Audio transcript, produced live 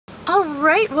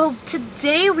Alright, well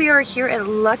today we are here at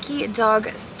Lucky Dog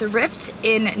Thrift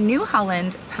in New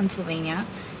Holland, Pennsylvania.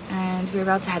 And we're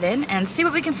about to head in and see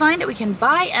what we can find that we can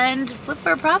buy and flip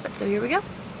for a profit. So here we go.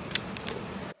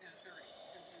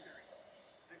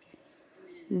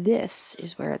 This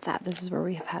is where it's at. This is where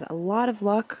we have had a lot of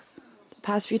luck the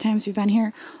past few times we've been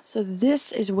here. So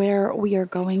this is where we are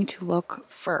going to look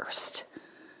first.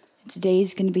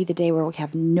 Today's going to be the day where we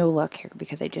have no luck here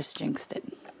because I just jinxed it.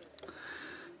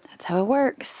 That's how it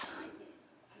works.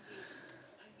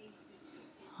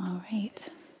 All right.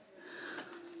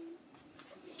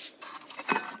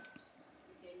 I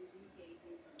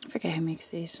forget who makes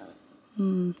these.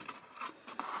 Nice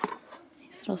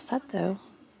little set though.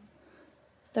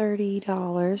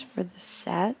 $30 for the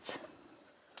set.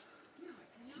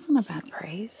 It's not a bad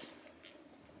price.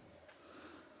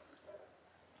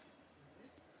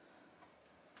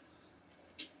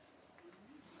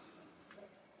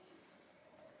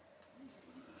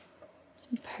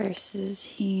 Some purses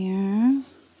here.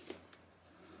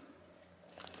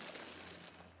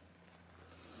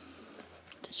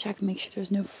 To check and make sure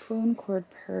there's no phone cord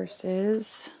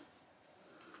purses.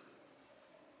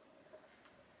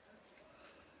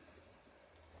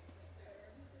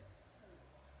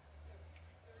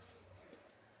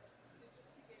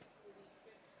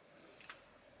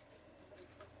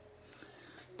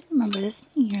 Remember this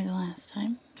being here the last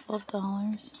time.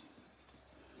 $12.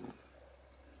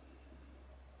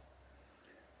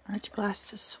 Arch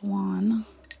glass swan.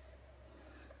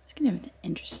 It's kind of an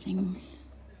interesting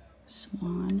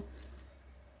swan.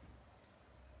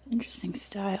 Interesting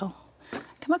style. I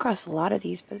come across a lot of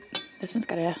these, but this one's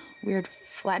got a weird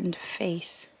flattened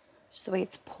face. Just the way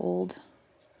it's pulled.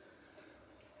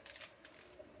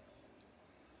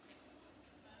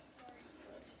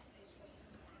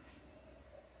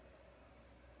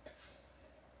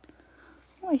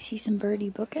 Oh, I see some birdie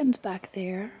bookends back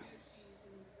there.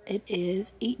 It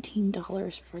is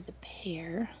 $18 for the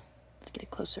pair. Let's get a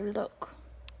closer look.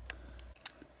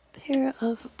 Pair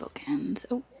of bookends.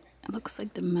 Oh, it looks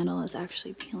like the metal is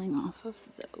actually peeling off of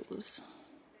those.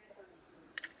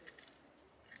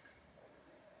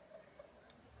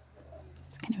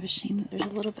 It's kind of a shame that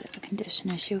there's a little bit of a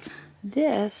condition issue.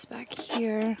 This back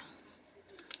here,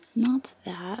 not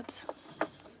that.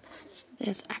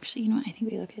 This, actually, you know what, I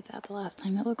think we looked at that the last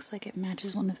time. It looks like it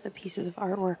matches one of the pieces of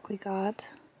artwork we got.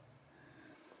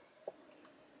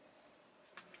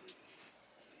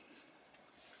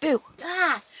 Boo!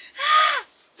 Ah!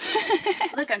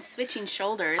 Look, I'm switching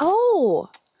shoulders. Oh!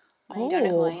 I don't know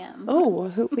who I am.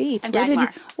 Oh, wait. I'm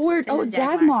Dagmar. Oh,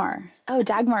 Dagmar. Oh,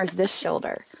 Dagmar's this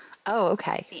shoulder. Oh,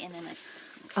 okay. See, and then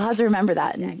I'll have to remember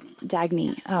that.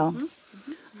 Dagny. Oh.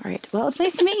 All right. Well, it's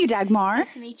nice to meet you, Dagmar.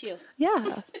 Nice to meet you.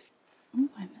 Yeah. Oh,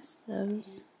 I missed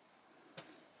those.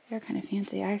 They're kind of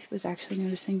fancy. I was actually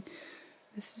noticing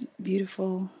this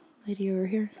beautiful lady over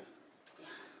here.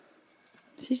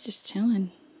 She's just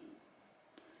chilling.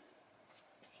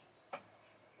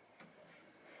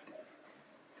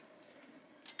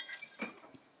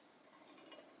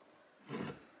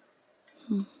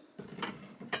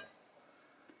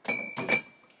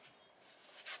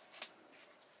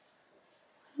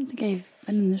 I don't think I've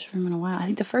been in this room in a while. I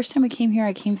think the first time we came here,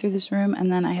 I came through this room,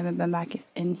 and then I haven't been back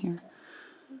in here.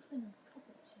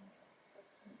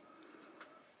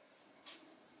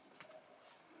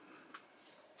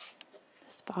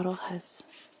 This bottle has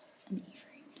an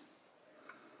earring.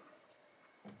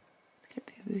 It's got a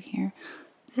boo-boo here.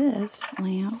 This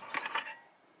lamp.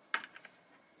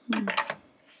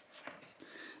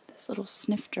 This little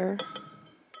snifter.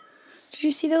 Did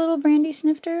you see the little brandy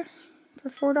snifter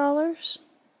for $4?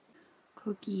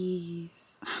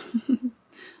 Cookies.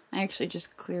 I actually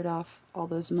just cleared off all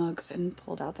those mugs and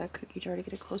pulled out that cookie jar to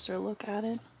get a closer look at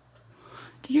it.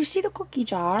 Did you see the cookie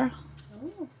jar?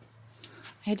 Oh.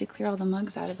 I had to clear all the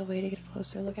mugs out of the way to get a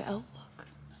closer look at. Oh, look.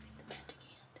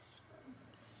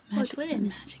 Look at the magic hand.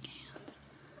 Magic hand.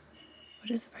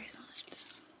 What is the price on it?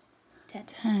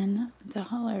 $10.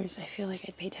 I feel like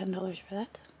I'd pay $10 for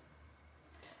that.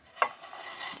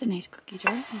 It's a nice cookie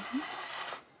jar.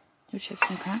 No chips,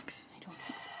 no cracks. I don't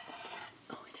think so.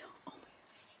 Oh, it's oh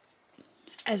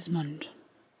my. Esmond.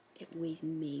 It weighs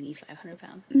maybe 500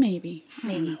 pounds. Maybe.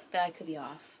 Maybe, but I could be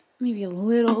off. Maybe a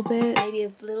little bit. Maybe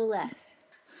a little less.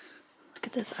 Look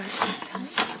at this art.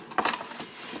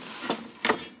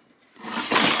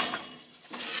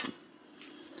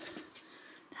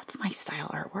 That's my style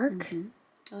artwork.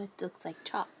 Oh, it looks like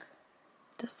chalk.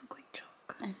 It does look like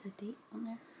chalk. I have the date on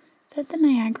there. Is that the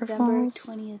Niagara November Falls?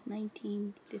 20th,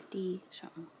 1950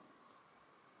 something.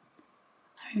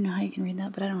 I don't even know how you can read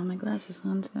that, but I don't have my glasses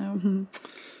on, so.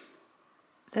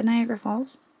 Is that Niagara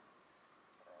Falls?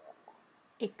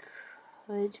 It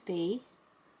could be.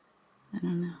 I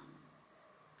don't know.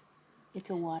 It's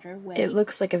a waterway. It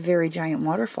looks like a very giant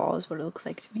waterfall is what it looks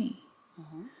like to me.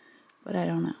 But I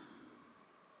don't know.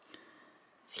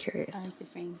 It's curious. I like the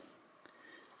frame.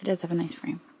 It does have a nice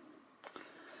frame.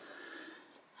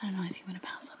 I don't know. I think I'm going to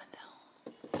pass on it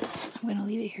though. I'm going to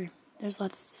leave it here. There's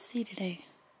lots to see today.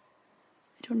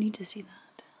 I don't need to see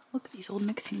that. Look at these old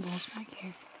mixing bowls back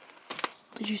here.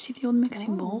 Did you see the old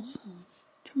mixing bowls? Do you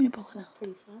want me to pull it out?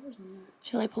 Pretty flowers in there.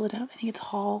 Shall I pull it out? I think it's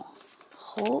Hal.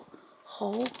 Oh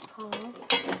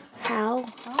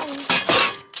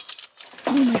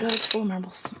my god, it's full of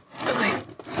marbles. Okay.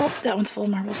 Oh, that one's full of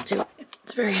marbles too.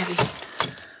 It's very heavy.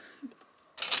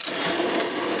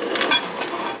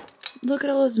 Look at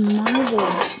all those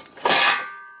marbles.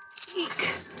 Eek.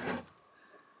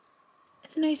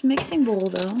 It's a nice mixing bowl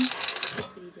though.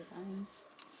 Pretty design.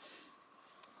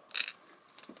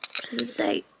 What does it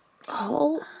say?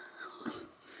 Hal?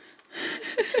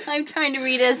 I'm trying to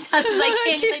read as fast as I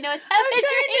can because I know it's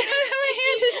My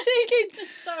hand is shaking.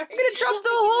 Sorry. I'm gonna drop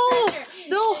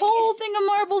the whole thing of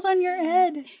marbles on your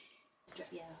head.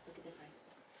 Yeah, look at the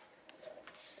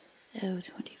price. Oh,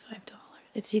 $25.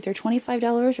 It's either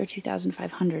 $25 or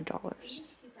 $2,500.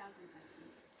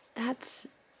 That's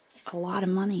a lot of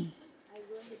money.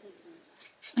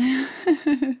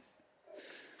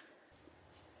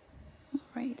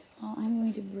 Alright, well, I'm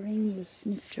going to bring the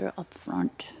snifter up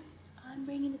front. I'm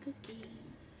bringing the cookies.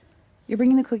 You're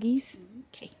bringing the cookies?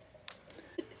 Okay.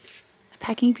 A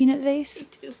packing peanut vase?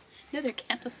 No, they're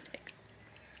candlesticks.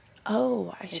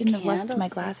 Oh, I shouldn't have left my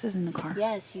candlesticks. glasses in the car.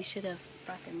 Yes, you should have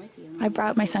brought them with you. I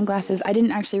brought my sunglasses. I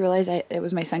didn't actually realize it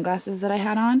was my sunglasses that I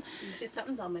had on.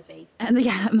 Something's on my face. And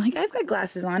yeah, I'm like, I've got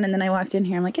glasses on. And then I walked in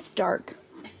here. I'm like, it's dark.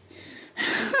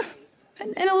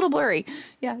 and a little blurry.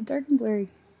 Yeah, dark and blurry.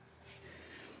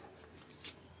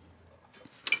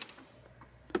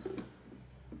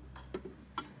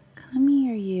 Come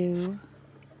here, you.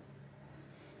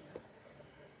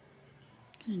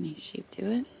 Got a nice shape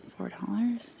to it. $4.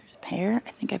 There's a pair.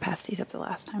 I think I passed these up the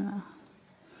last time,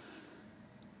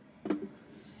 though. I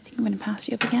think I'm going to pass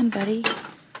you up again, buddy. It's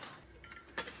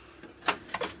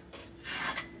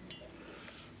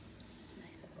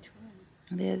nice of a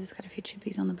one. It is. It's got a few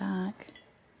chippies on the back.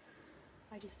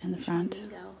 I just In the front.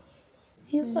 Bingo.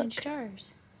 Hey, Moon look. and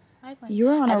stars.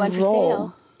 You're on I a went for roll.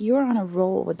 sale. You're on a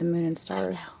roll with the moon and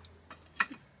stars.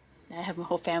 I have my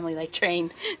whole family like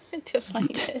trained to find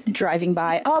it. Driving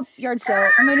by. Oh, yard sale.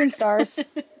 Moon and stars.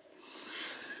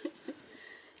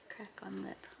 Crack on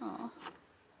lip. Oh.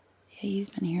 Yeah, he's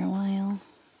been here a while.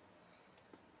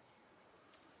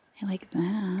 I like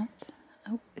that.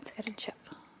 Oh, it's got a chip.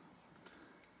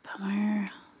 Bummer.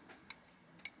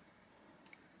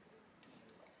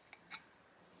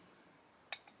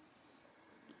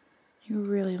 You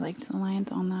really liked the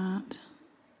lines on that.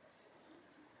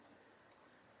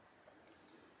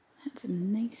 That's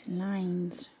some nice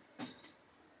lines.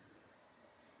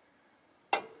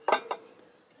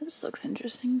 This looks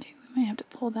interesting too. We might have to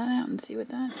pull that out and see what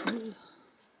that is.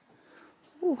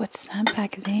 Ooh, what's that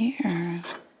back there?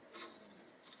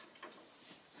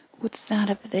 What's that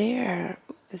up there?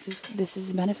 This is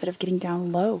the benefit of getting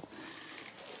down low.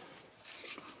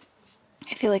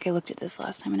 I feel like I looked at this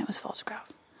last time and it was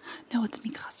photographed. No, it's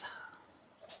mi casa.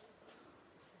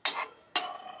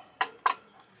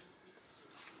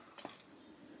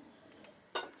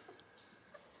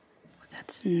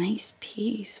 That's a nice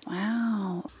piece.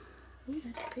 Wow. Ooh,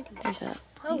 that's pretty. There's a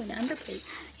Oh, an underplate.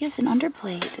 yes, an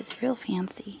underplate. It's real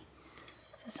fancy.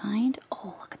 It's designed.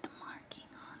 Oh, look at the marking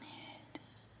on it.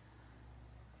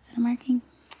 Is that a marking?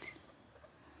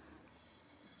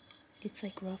 It's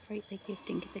like rough, right? Like you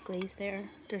didn't get the glaze there.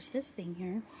 There's this thing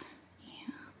here.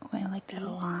 Yeah. Oh, I like that a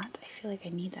lot. I feel like I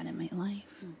need that in my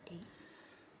life. Okay.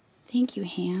 Thank you,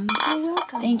 Hands. You're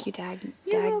welcome. Thank you, Dagmar.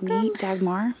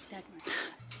 Dagmar.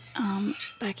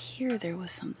 Back here there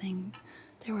was something.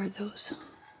 There were those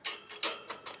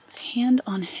hand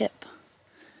on hip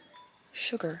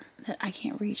sugar that I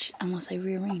can't reach unless I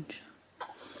rearrange.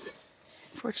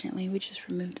 Fortunately, we just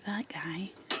removed that guy,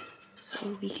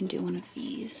 so we can do one of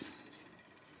these.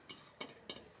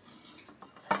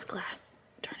 That's glass.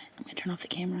 Darn it! I'm gonna turn off the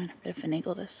camera and I'm gonna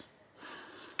finagle this.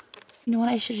 You know what?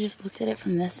 I should have just looked at it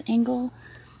from this angle.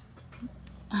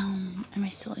 Am I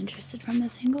still interested from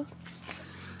this angle?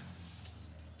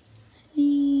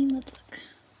 Let's look.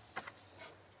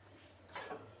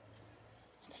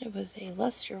 I thought it was a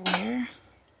lusterware.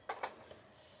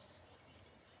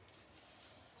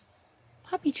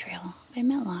 Poppy Trail by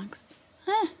Metlocks.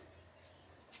 Huh.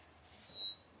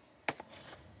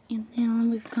 And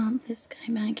then we've got this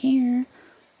guy back here.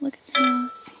 Look at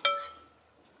this.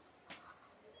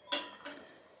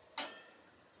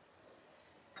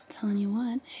 telling you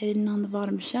what, hidden on the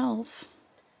bottom shelf.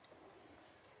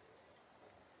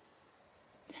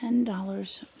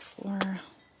 $10 for the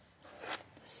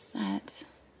set.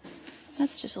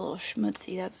 That's just a little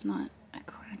schmutzy. That's not a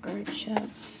cracker chip.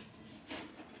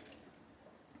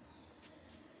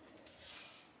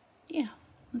 Yeah,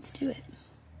 let's do it.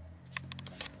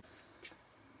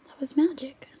 That was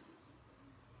magic.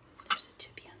 There's a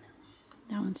chippy on that one.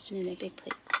 That one's And then a big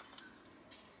plate.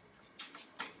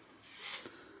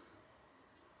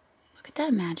 Look at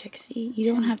that magic. See,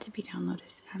 you don't have to be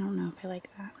downloaded. I don't know if I like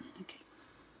that.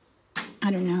 Okay.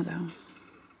 I don't know though.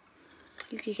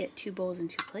 You could get 2 bowls and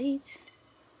 2 plates.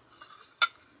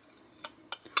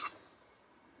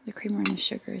 The creamer and the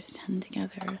sugars tend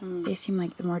together. They seem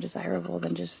like the more desirable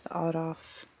than just the odd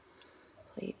off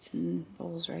plates and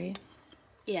bowls, right?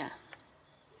 Yeah.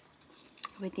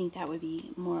 I would think that would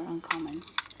be more uncommon.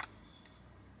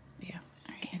 Yeah.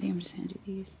 Alright, I think I'm just gonna do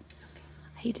these.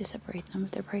 I hate to separate them,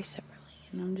 but they're priced separately,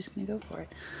 and I'm just gonna go for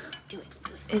it. Do it.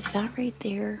 Is that right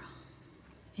there?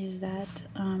 Is that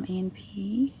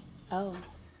A&P? Oh.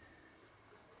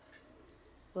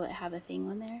 Will it have a thing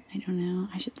on there? I don't know.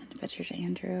 I should send a picture to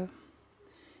Andrew.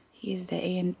 He is the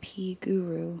A&P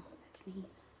guru. That's neat.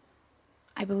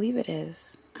 I believe it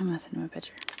is. I'm gonna send him a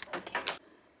picture. Okay.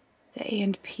 The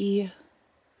A&P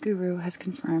guru has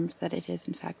confirmed that it is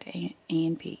in fact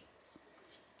A&P,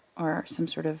 or some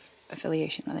sort of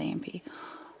affiliation with A&P.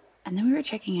 And then we were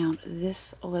checking out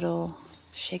this little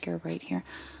shaker right here.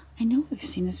 I know we've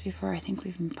seen this before. I think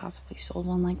we've possibly sold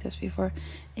one like this before.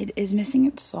 It is missing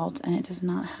its salt, and it does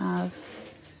not have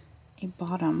a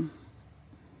bottom.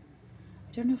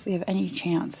 I don't know if we have any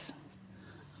chance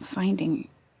of finding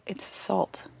its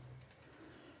salt.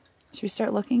 Should we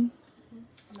start looking?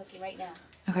 I'm looking right now.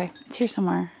 Okay, it's here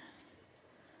somewhere.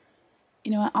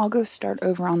 You know what? I'll go start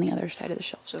over on the other side of the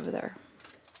shelves over there.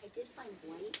 I did find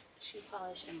white shoe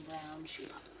polish and brown shoe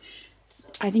polish. So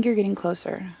I think you're getting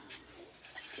closer.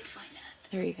 I did find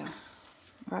that. There you go.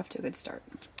 We're off to a good start.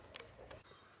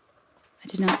 I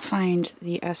did not find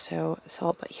the Esso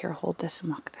salt, but here, hold this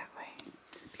and walk that way.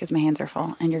 Because my hands are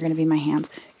full, and you're going to be my hands.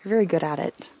 You're very good at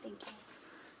it. Thank you.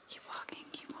 Keep walking,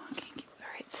 keep walking.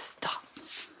 Alright, stop.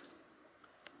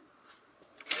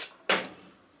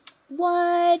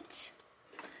 What?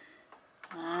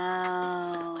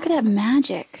 Wow. Look at that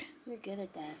magic. You're good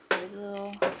at this. There's a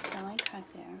little light crack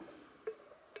there.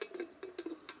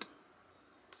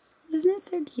 Isn't it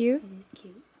so cute? It is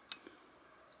cute.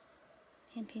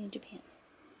 Hand painted Japan.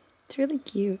 It's really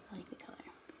cute. I like the color.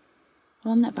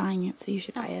 Well, I'm not buying it, so you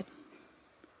should buy it.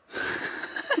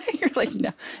 You're like,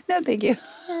 no, no, thank you.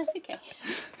 Yeah, it's okay.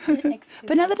 Put it next to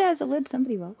But now that it has a lid,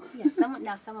 somebody will. yeah, someone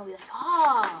will be like,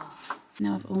 oh.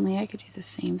 Now, if only I could do the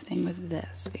same thing with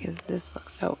this, because this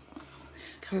looks. Oh,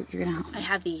 you're gonna help I me.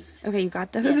 have these. Okay, you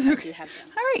got those. Yes, I Okay. do have them.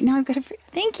 All right, now I've got to.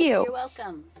 Thank you. You're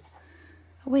welcome.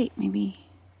 Oh, wait, maybe.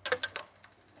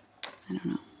 I don't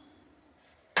know.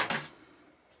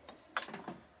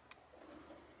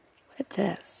 Look at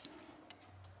this.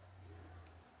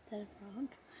 Is that a frog?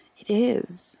 It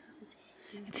is.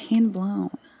 It's hand blown.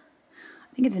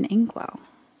 I think it's an inkwell.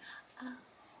 Oh.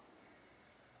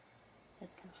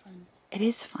 That's kind of fun. It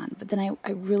is fun, but then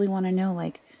I really want to know,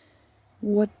 like,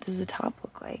 what does the top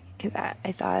look like? Because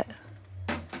I thought,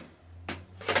 like,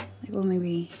 well,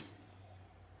 maybe,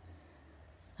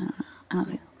 I don't know. I don't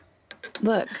think.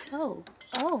 Look. Oh.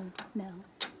 Oh, no.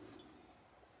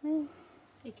 Well,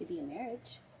 it could be a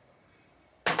marriage.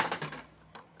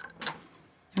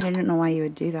 I don't know why you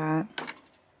would do that.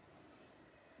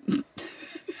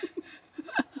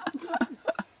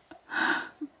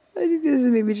 I think this is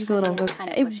maybe just a little bit.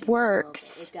 It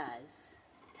works. It does,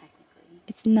 technically.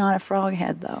 It's not a frog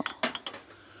head, though.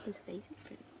 His face is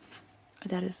pretty.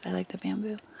 That is, I like the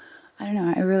bamboo. I don't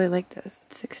know, I really like this.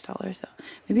 It's $6 though.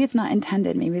 Maybe it's not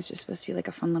intended. Maybe it's just supposed to be like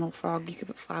a fun little frog. You could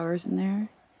put flowers in there.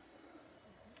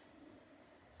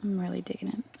 I'm really digging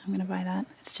it. I'm gonna buy that.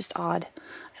 It's just odd.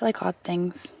 I like odd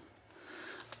things.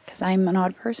 Because I'm an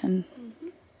odd person.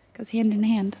 It goes hand in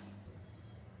hand.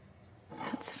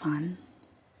 That's fun.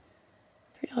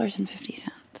 $3.50.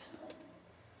 What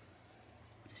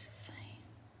does it say?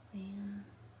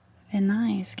 Very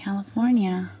nice.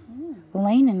 California.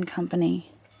 Lane and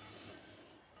Company.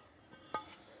 I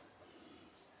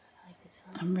like this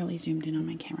one. I'm really zoomed in on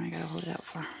my camera. I gotta hold it out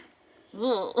far.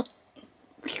 Ugh.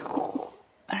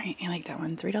 Alright, I like that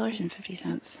one.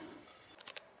 $3.50.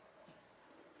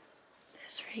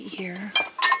 This right here.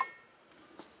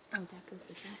 Oh, that goes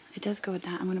with that. It does go with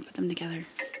that. I'm gonna put them together.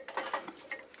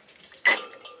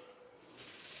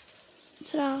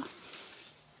 Ta-da!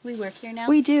 We work here now?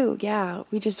 We do, yeah.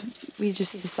 We just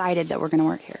decided that we're gonna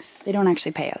work here. They don't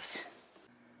actually pay us.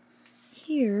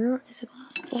 Here is a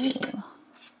glass bowl.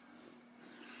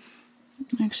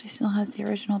 It actually still has the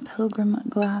original Pilgrim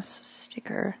glass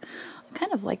sticker. I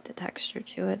kind of like the texture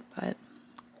to it, but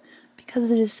because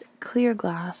it is clear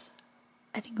glass,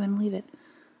 I think I'm gonna leave it.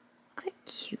 Look at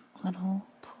that cute little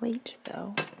plate,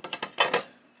 though.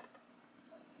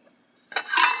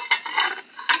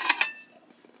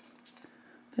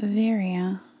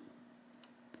 Bavaria.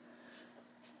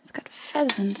 It's got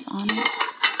pheasants on it.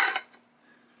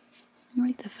 I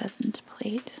like the pheasant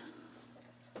plate.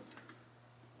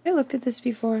 I looked at this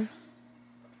before.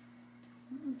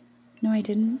 No, I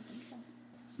didn't.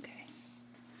 Okay.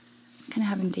 I'm kind of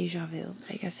having deja vu.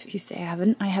 I guess if you say I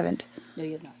haven't, I haven't. No,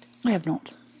 you have not. I have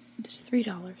not. Just $3.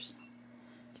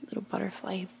 Little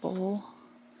butterfly bowl.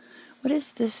 What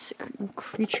is this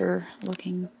creature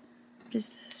looking? What is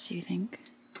this, do you think?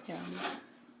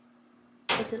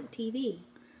 It's a TV.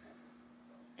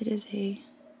 It is a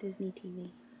Disney TV.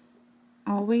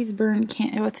 always burn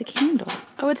oh, it's a candle.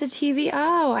 Oh, it's a TV.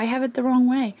 Oh, I have it the wrong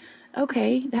way.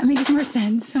 Okay, that makes more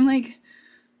sense. I'm like,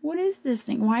 what is this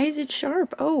thing? Why is it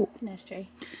sharp? Oh. Nice tray.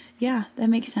 Yeah, that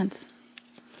makes sense.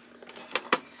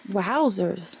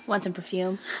 Wowzers. Want some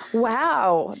perfume?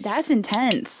 Wow, that's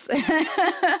intense.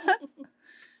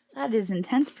 That is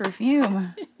intense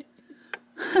perfume.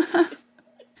 I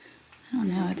don't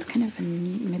know, it's kind of a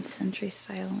mid-century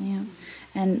style lamp.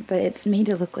 But it's made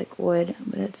to look like wood,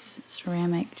 but it's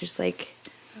ceramic, just like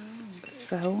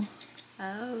faux.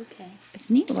 Oh, okay. It's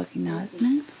neat looking though,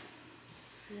 isn't it?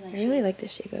 I really like the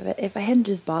shape of it. If I hadn't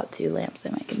just bought 2 lamps, I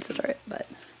might consider it, but...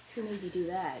 Who made you do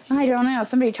that? I don't know,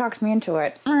 somebody talked me into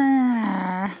it.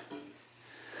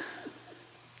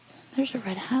 There's a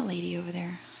red hat lady over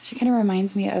there. She kind of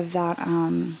reminds me of that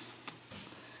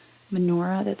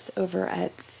menorah that's over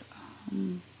at...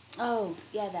 oh,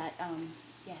 yeah, that,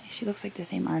 yeah. She looks like the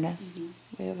same artist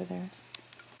way over there.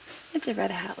 It's a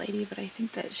red hat lady, but I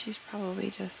think that she's probably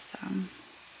just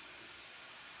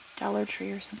Dollar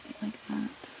Tree or something like that.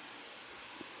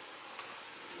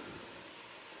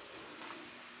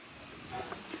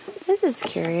 This is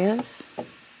curious.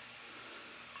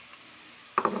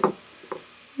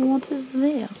 What is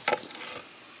this?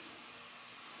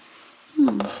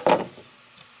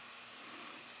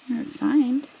 It's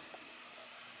signed.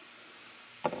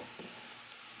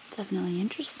 Definitely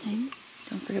interesting.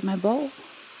 Don't forget my bowl.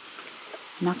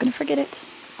 I'm not gonna forget it.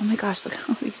 Oh my gosh, look at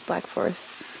all these Black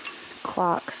Forest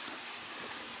clocks.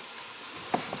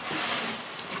 Oh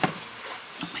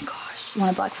my gosh. You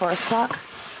want a Black Forest clock?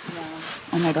 No.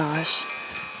 Oh my gosh.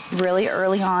 Really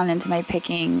early on into my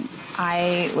picking,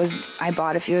 I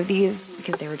bought a few of these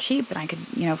because they were cheap and I could,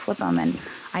 flip them. And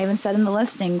I even set in the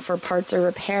listing for parts or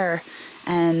repair,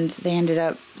 and they ended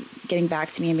up getting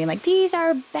back to me and being like, these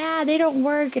are bad, they don't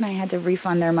work, and I had to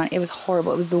refund their money. It was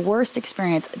horrible. It was the worst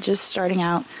experience just starting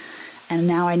out, and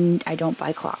now I don't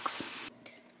buy clocks.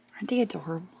 Aren't they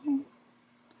adorable? A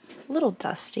little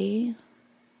dusty.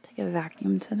 Take a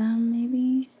vacuum to them,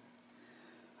 maybe.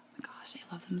 Oh my gosh,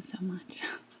 I love them so much.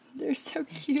 They're so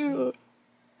cute.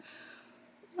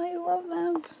 I love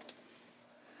them.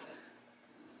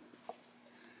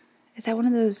 Is that one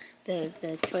of those? The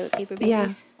toilet paper babies? Yeah.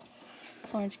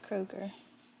 Florence Kroger.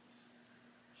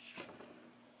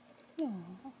 Aww.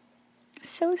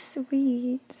 So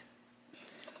sweet.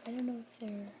 I don't know if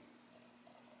they're...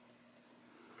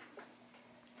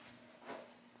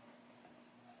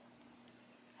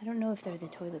 I don't know if they're the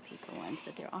toilet paper ones,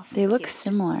 but they're awful They look cute.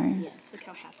 similar. Yes, look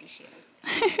how happy she is.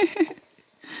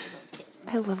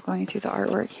 I love going through the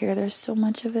artwork here. There's so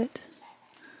much of it.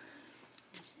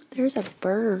 There's a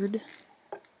bird.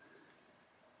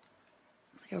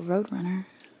 It's like a roadrunner.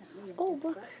 Oh,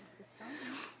 look.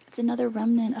 It's another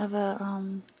remnant of a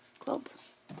quilt.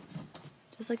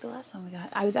 Just like the last one we got.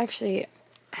 I was actually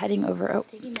heading over. Oh,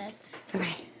 Taking this.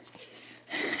 okay.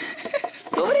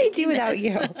 What would I do without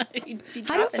you? You'd be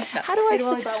How dropping stuff. do I I'd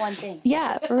only bought one thing.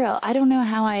 Yeah, for real. I don't know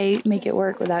how I make it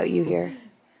work without you here.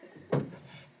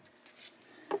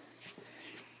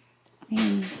 I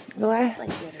mean,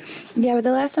 but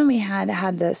the last one we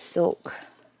had the silk,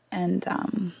 and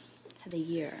Had the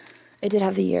year. it did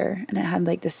have the ear, and it had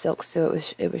like the silk, so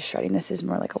it was shredding. This is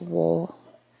more like a wool.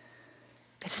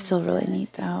 It's still really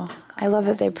neat though. I love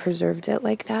that they preserved it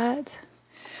like that.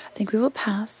 I think we will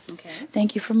pass. Okay.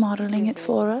 Thank you for modeling it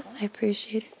for us. I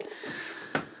appreciate it.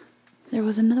 There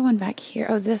was another one back here.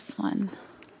 Oh, this one.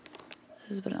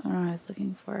 This is what I was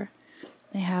looking for.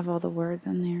 They have all the words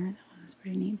in there. That one was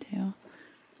pretty neat too.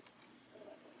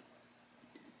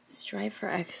 Strive for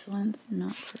excellence,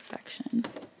 not perfection.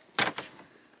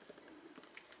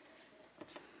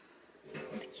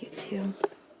 cute too.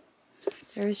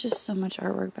 There is just so much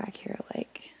artwork back here,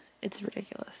 like, it's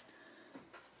ridiculous.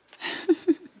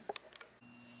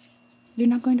 You're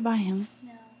not going to buy him?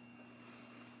 No.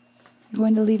 You're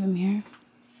going to leave him here?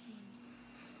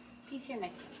 He's here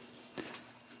next.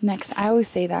 Next, I always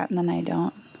say that and then I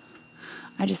don't.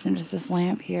 I just noticed this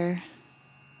lamp here.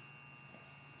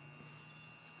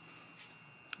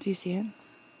 Do you see it?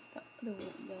 The one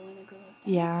that goes like that?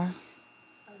 Yeah.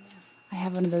 Oh, no. I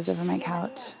have one of those over my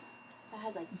couch. Yeah. That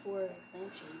has like 4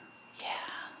 lampshades. Yeah.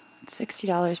 It's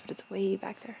 $60, but it's way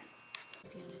back there.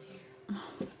 Oh.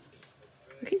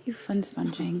 Look at you fun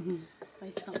sponging.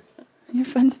 Myself. You're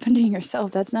fun sponging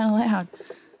yourself. That's not allowed.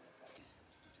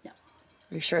 No.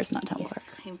 Are you sure it's not Tumblr? Yes,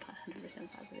 I'm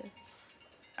 100% positive.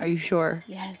 Are you sure?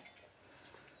 Yes.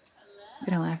 I'm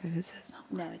gonna laugh if it says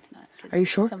no. No, it's not. Are you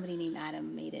sure? Somebody named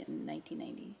Adam made it in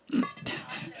 1990.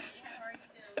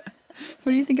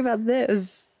 What do you think about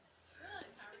this?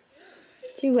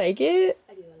 Do you like it?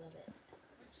 I do, I love it.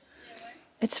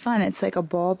 It's fun. It's like a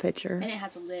ball pitcher. And it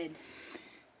has a lid.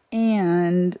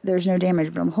 And there's no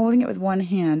damage, but I'm holding it with one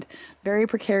hand, very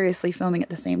precariously filming at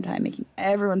the same time, making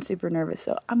everyone super nervous.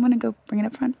 So I'm gonna go bring it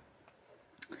up front.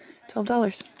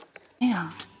 $12.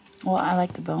 Yeah. Well, I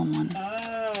like the bone one.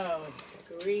 Oh,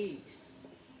 grease.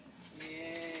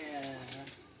 Yeah.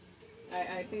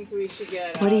 I think we should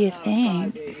get. What do you Hi,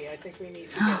 think? baby. I think we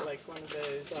need to get like one of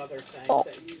those other things Oh.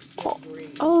 that use no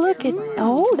grease. Oh, look at. Air fryer.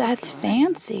 Oh, that's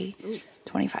fancy. Ooh,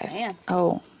 25. fancy.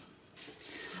 Oh.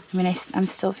 I mean, I'm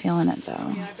still feeling it though.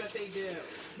 Yeah, I bet they do.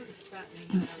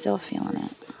 I'm still feeling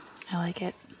it. I like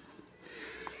it.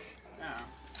 Oh.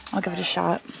 I'll give it a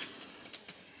shot.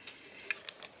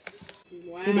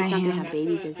 Wow. It's not gonna have That's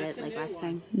babies, a- is that's it? a Like new last one.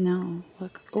 time? No.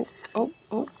 Look. Oh, oh,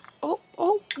 oh, oh,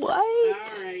 oh, what?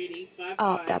 Alrighty. Bye-bye.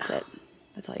 Oh, that's it.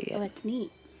 That's all you Oh, get. that's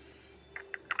neat.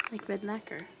 Like red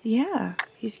lacquer. Yeah,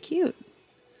 he's cute.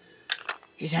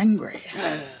 He's angry.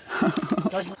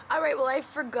 Alright, well I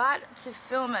forgot to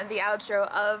film the outro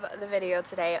of the video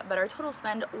today, but our total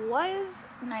spend was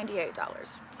 $98.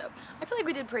 So I feel like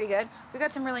we did pretty good. We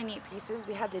got some really neat pieces.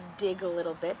 We had to dig a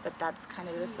little bit, but that's kind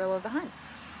of the thrill of the hunt.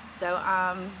 So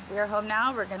we are home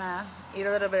now. We're gonna eat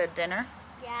a little bit of dinner.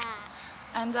 Yeah.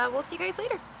 And we'll see you guys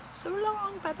later. So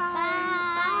long. Bye-bye.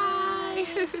 Bye.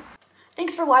 Bye.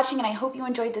 Thanks for watching, and I hope you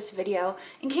enjoyed this video.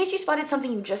 In case you spotted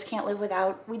something you just can't live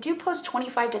without, we do post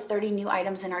 25 to 30 new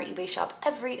items in our eBay shop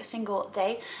every single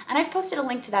day, and I've posted a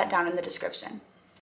link to that down in the description.